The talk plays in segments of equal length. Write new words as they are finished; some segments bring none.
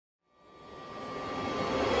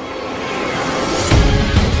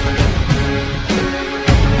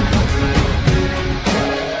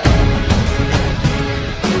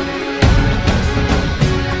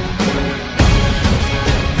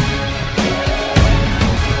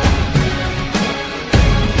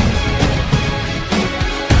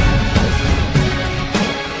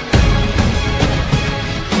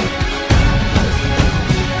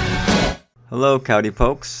Hello, Cowdy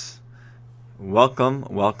Pokes. Welcome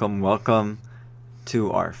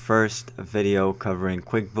to our first video covering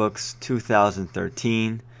QuickBooks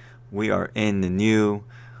 2013. We are in the new.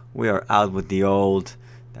 We are out with the old.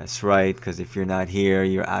 That's right, because if you're not here,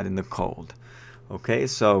 you're out in the cold. Okay,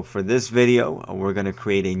 so for this video, we're going to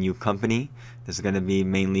create a new company. This is going to be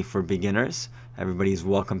mainly for beginners. Everybody's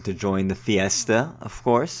welcome to join the fiesta, of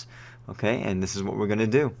course. Okay, and this is what we're going to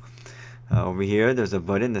do. Over here there's a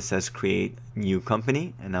button that says create new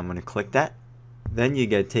company, and I'm going to click that. Then you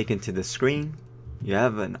get taken to the screen. You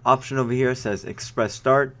have an option over here that says express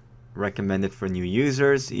start, recommended for new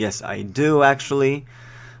users. Yes, I do actually,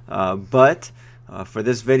 but for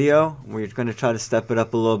this video we're going to try to step it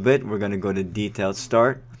up a little bit. We're going to go to detailed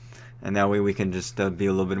start, and that way we can just be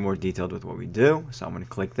a little bit more detailed with what we do. So I'm going to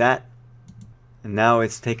click that, and now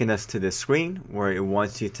it's taken us to this screen where it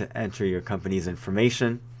wants you to enter your company's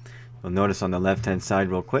information. You'll notice on the left hand side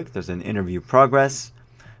real quick there's an interview progress.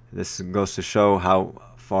 This goes to show how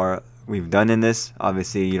far we've done in this.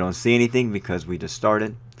 Obviously you don't see anything because we just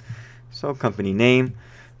started. So company name.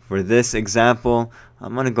 For this example,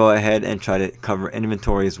 I'm going to go ahead and try to cover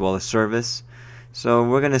inventory as well as service. So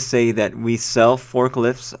we're going to say that we sell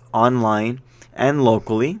forklifts online and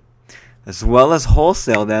locally, as well as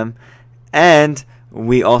wholesale them, and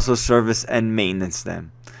we also service and maintenance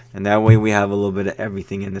them. And that way we have a little bit of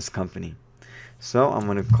everything in this company. So I'm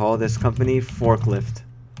going to call this company Forklift.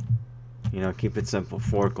 Keep it simple,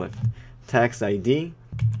 Forklift. Tax ID,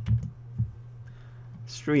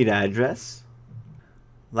 street address.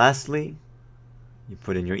 Lastly, you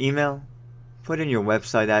put in your email, put in your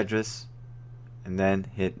website address, and then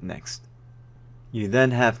hit next. You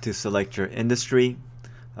then have to select your industry.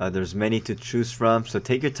 There's many to choose from, so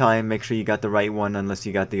take your time, make sure you got the right one unless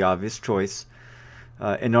you got the obvious choice.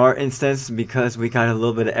 In our instance, because we got a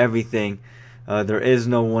little bit of everything, there is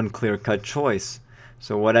no one clear-cut choice.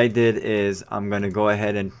 So what I did is I'm going to go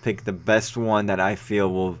ahead and pick the best one that I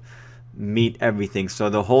feel will meet everything. So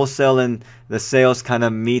the wholesale and the sales kind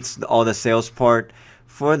of meets all the sales part.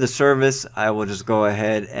 For the service, I will just go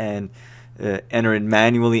ahead and enter it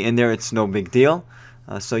manually in there. It's no big deal.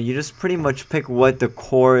 So you just pretty much pick what the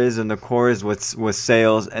core is, and the core is was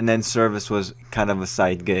sales, and then service was kind of a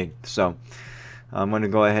side gig. So I'm going to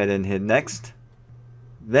go ahead and hit next.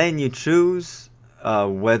 Then you choose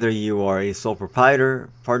whether you are a sole proprietor,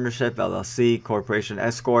 partnership, LLC, corporation,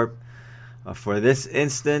 S Corp. For this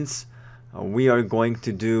instance, we are going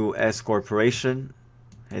to do S corporation.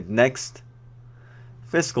 Hit next.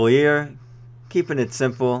 Fiscal year, keeping it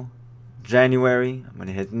simple, January. I'm going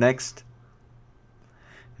to hit next.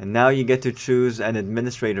 And now you get to choose an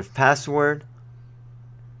administrative password.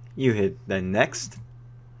 You hit then next.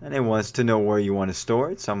 And it wants to know where you want to store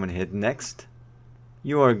it, so I'm going to hit next.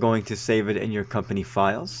 You are going to save it in your company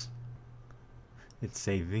files. It's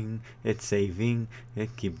saving, it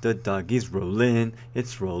keep the doggies rolling,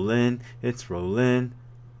 it's rolling, it's rolling.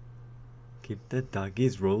 Keep the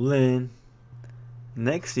doggies rolling.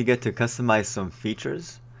 Next, you get to customize some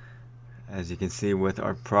features. As you can see with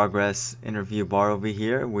our progress interview bar over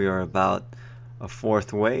here, we are about a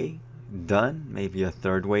fourth way done, maybe a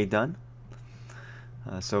third way done.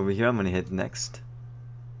 So over here I'm going to hit next.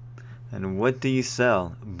 And what do you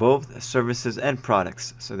sell? Both services and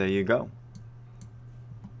products. So there you go.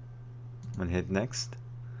 I'm going to hit next.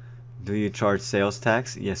 Do you charge sales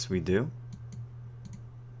tax? Yes, we do.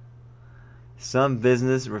 Some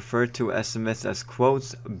business refer to estimates as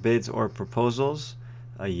quotes, bids, or proposals.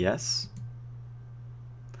 Yes.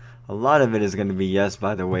 A lot of it is going to be yes,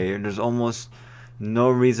 by the way. There's almost no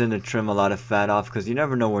reason to trim a lot of fat off because you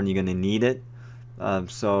never know when you're going to need it.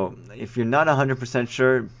 So if you're not 100%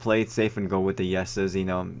 sure, play it safe and go with the yeses,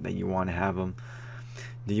 that you want to have them.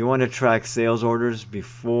 Do you want to track sales orders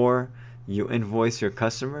before you invoice your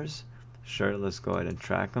customers? Sure, let's go ahead and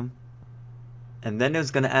track them. And then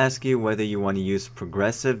it's going to ask you whether you want to use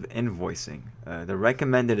progressive invoicing. The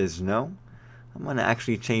recommended is no. I'm going to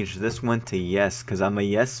actually change this one to yes because I'm a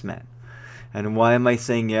yes man. And why am I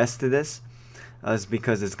saying yes to this? It's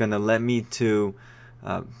because it's going to let me to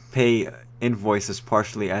pay invoices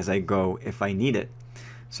partially as I go if I need it.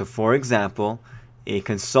 So for example, a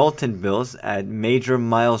consultant bills at major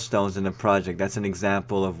milestones in a project. That's an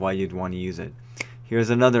example of why you'd want to use it. Here's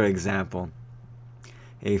another example.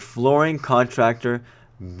 A flooring contractor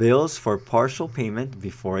bills for partial payment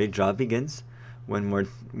before a job begins, when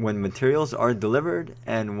materials are delivered,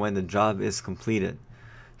 and when the job is completed.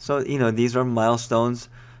 So these are milestones,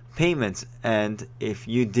 payments, and if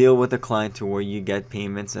you deal with a client to where you get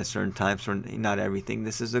payments at certain times for not everything,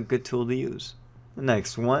 this is a good tool to use. The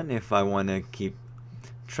next one, if I want to keep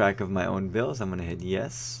track of my own bills, I'm going to hit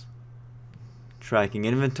yes. Tracking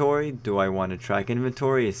inventory. Do I want to track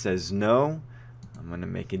inventory? It says no. I'm going to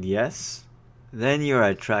make it yes. Then you're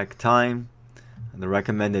at track time. The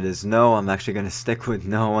recommended is no. I'm actually going to stick with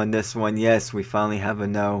no on this one. Yes, we finally have a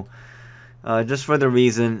no. Just for the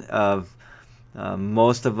reason of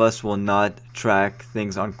most of us will not track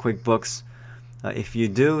things on QuickBooks. If you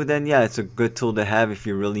do, then yeah, it's a good tool to have if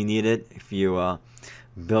you really need it. If you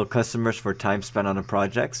bill customers for time spent on the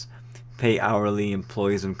projects, pay hourly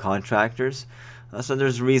employees and contractors. So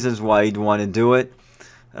there's reasons why you'd want to do it.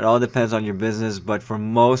 It all depends on your business, but for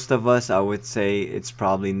most of us, I would say it's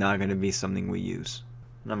probably not going to be something we use.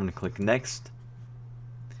 And I'm going to click next.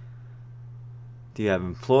 Do you have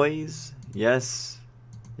employees? Yes,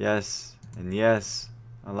 yes, and yes.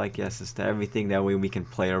 I like yeses to everything. That way we can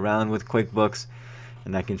play around with QuickBooks,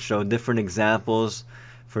 and I can show different examples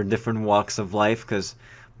for different walks of life, because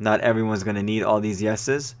not everyone's going to need all these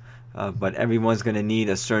yeses, but everyone's going to need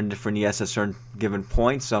a certain different yes at certain given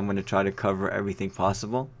point. So I'm going to try to cover everything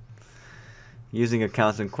possible. Using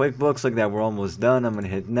accounts in QuickBooks. Look, that we're almost done. I'm going to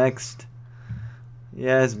hit next.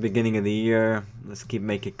 Yes, beginning of the year. Let's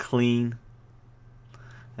make it clean.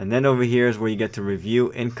 And then over here is where you get to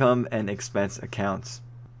review income and expense accounts.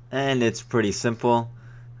 And it's pretty simple.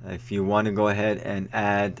 If you want to go ahead and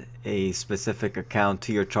add a specific account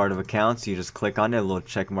to your chart of accounts, you just click on it, a little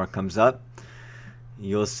check mark comes up.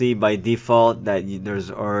 You'll see by default that there's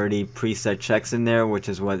already preset checks in there, which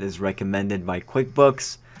is what is recommended by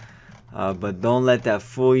QuickBooks. But don't let that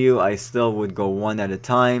fool you. I still would go one at a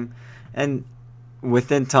time. And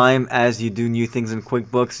within time, as you do new things in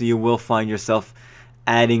QuickBooks, you will find yourself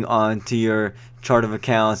adding on to your chart of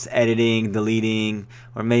accounts, editing, deleting,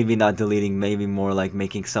 or maybe not deleting, maybe more like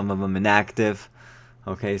making some of them inactive.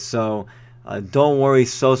 Okay, so don't worry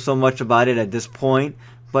so much about it at this point,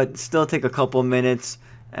 but still take a couple minutes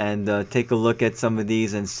and take a look at some of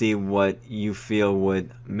these and see what you feel would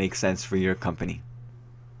make sense for your company.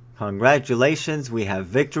 Congratulations, we have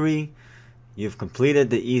victory. You've completed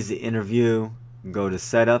the easy interview. Go to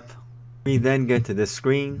setup. We then get to this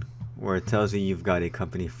screen where it tells you you've got a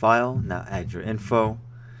company file. Now add your info.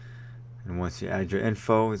 And once you add your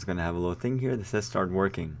info, it's going to have a little thing here that says start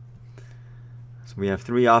working. So we have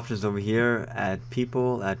three options over here: add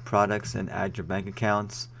people, add products, and add your bank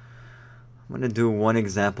accounts. I'm going to do one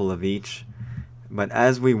example of each. But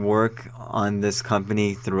as we work on this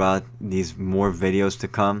company throughout these more videos to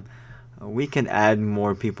come, we can add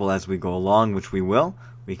more people as we go along, which we will.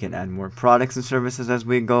 We can add more products and services as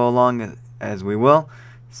we go along, as we will.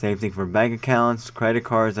 Same thing for bank accounts, credit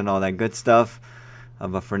cards, and all that good stuff.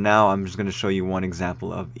 But for now, I'm just going to show you one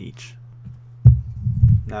example of each.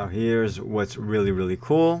 Now here's what's really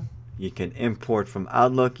cool. You can import from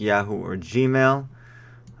Outlook, Yahoo, or Gmail,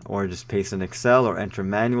 or just paste in Excel or enter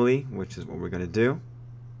manually, which is what we're going to do.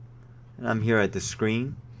 And I'm here at the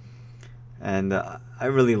screen. And I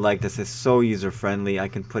really like this. It's so user-friendly. I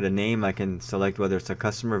can put a name. I can select whether it's a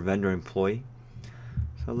customer, vendor, employee.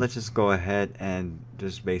 So let's just go ahead and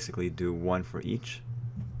just basically do one for each.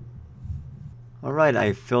 Alright,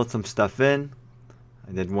 I filled some stuff in.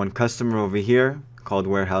 I did one customer over here called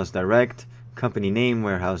Warehouse Direct. Company name,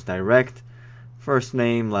 Warehouse Direct. First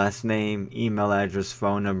name, last name, email address,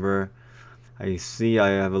 phone number. I see I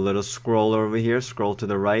have a little scroll over here. Scroll to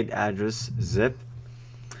the right, address, zip.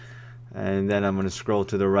 And then I'm going to scroll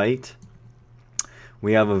to the right.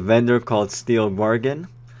 We have a vendor called Steel Bargain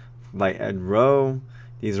by Ed Rowe.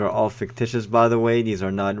 These are all fictitious, by the way. These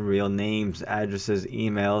are not real names, addresses,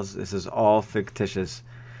 emails. This is all fictitious.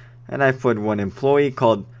 And I put one employee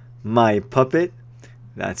called My Puppet.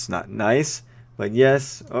 That's not nice. But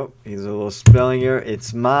yes, oh, here's a little spelling error.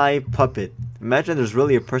 It's My Puppet. Imagine there's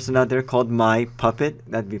really a person out there called My Puppet.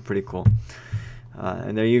 That'd be pretty cool.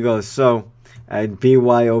 And there you go. So at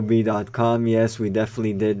byob.com, yes, we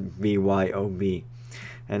definitely did BYOB.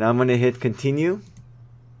 And I'm going to hit continue.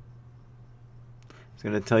 It's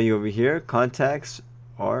going to tell you over here, contacts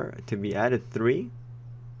are to be added 3.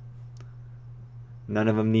 None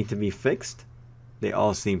of them need to be fixed. They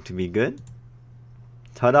all seem to be good.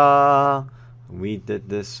 Ta-da! We did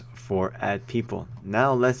this for add people.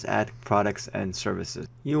 Now let's add products and services.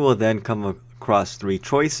 You will then come across 3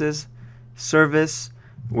 choices. Service,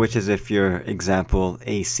 which is if you're, example,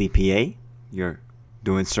 a CPA, you're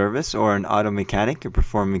doing service, or an auto mechanic, you're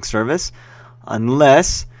performing service,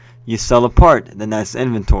 unless you sell a part, then that's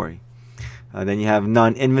inventory. Then you have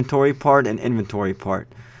non-inventory part and inventory part.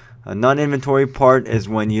 A non-inventory part is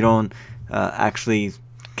when you don't actually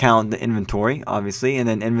count the inventory, obviously, and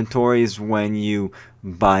then inventory is when you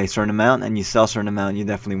buy a certain amount and you sell a certain amount. You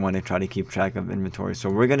definitely want to try to keep track of inventory. So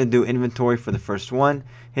we're going to do inventory for the first one.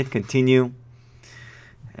 Hit continue.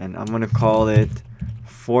 and I'm going to call it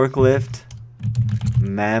Forklift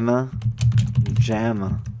Mama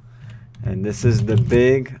Jamma. And this is the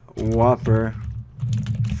big whopper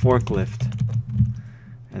forklift.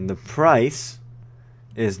 And the price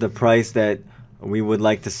is the price that we would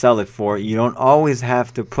like to sell it for. You don't always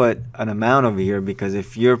have to put an amount over here, because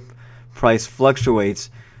if your price fluctuates,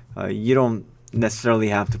 you don't necessarily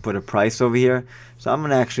have to put a price over here. So I'm going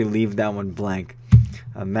to actually leave that one blank.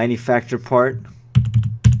 Manufacture part.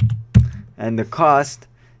 And the cost,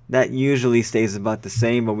 that usually stays about the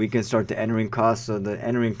same, but we can start to entering cost. So the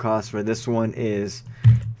entering cost for this one is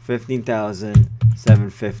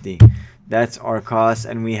 $15,750. That's our cost,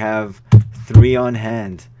 and we have 3 on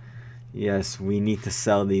hand. Yes, we need to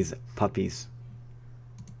sell these puppies.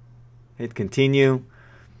 Hit continue.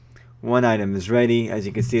 1 item is ready. As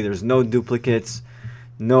you can see, there's no duplicates,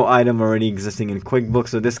 no item already existing in QuickBooks.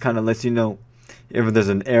 So this kind of lets you know if there's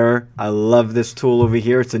an error. I love this tool over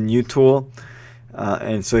here. It's a new tool.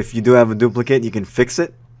 And so if you do have a duplicate, you can fix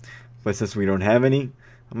it. But since we don't have any,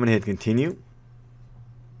 I'm going to hit continue.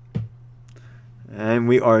 And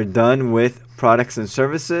we are done with products and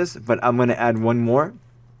services. But I'm going to add one more.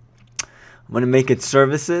 I'm going to make it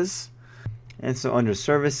services. And so under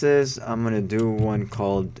services, I'm going to do one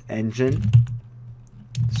called engine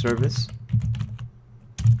service.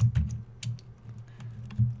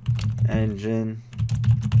 Engine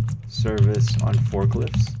service on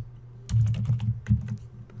forklifts.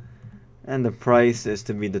 And the price is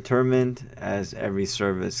to be determined, as every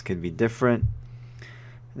service could be different.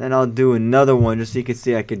 And then I'll do another one just so you can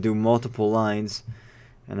see I could do multiple lines.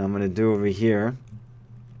 And I'm going to do over here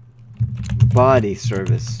body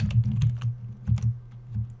service.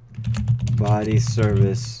 Body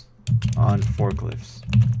service on forklifts.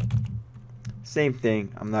 Same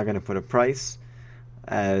thing. I'm not going to put a price,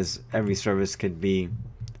 as every service could be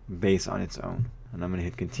based on its own. And I'm going to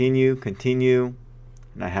hit continue, continue.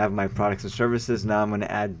 And I have my products and services. Now I'm going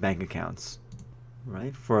to add bank accounts.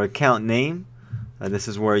 Right, for account name, this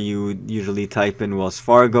is where you usually type in Wells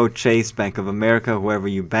Fargo, Chase, Bank of America, whoever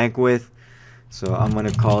you bank with. So I'm going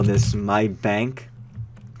to call this my bank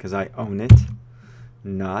because I own it.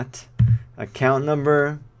 Not account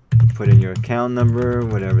number. Put in your account number,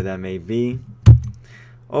 whatever that may be.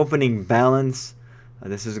 Opening balance.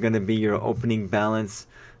 This is going to be your opening balance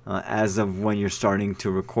as of when you're starting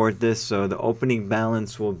to record this. So the opening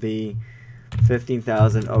balance will be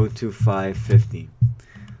 $15,025.50.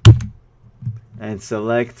 And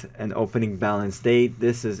select an opening balance date.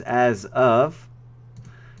 This is as of,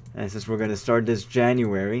 and since we're going to start this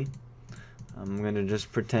January, I'm going to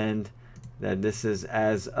just pretend that this is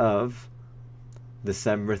as of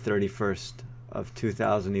December 31st of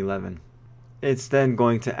 2011. It's then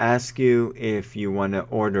going to ask you if you want to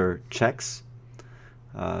order checks.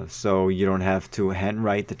 So you don't have to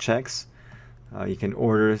handwrite the checks. You can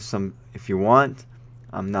order some if you want.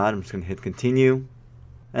 I'm not. I'm just going to hit continue.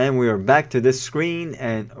 And we are back to this screen,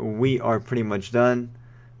 and we are pretty much done.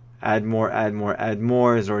 Add more, add more, add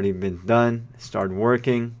more has already been done. Start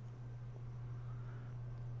working.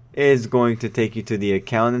 Is going to take you to the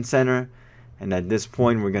Accountant Center. And at this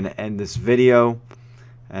point, we're going to end this video,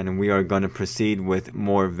 and we are going to proceed with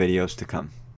more videos to come.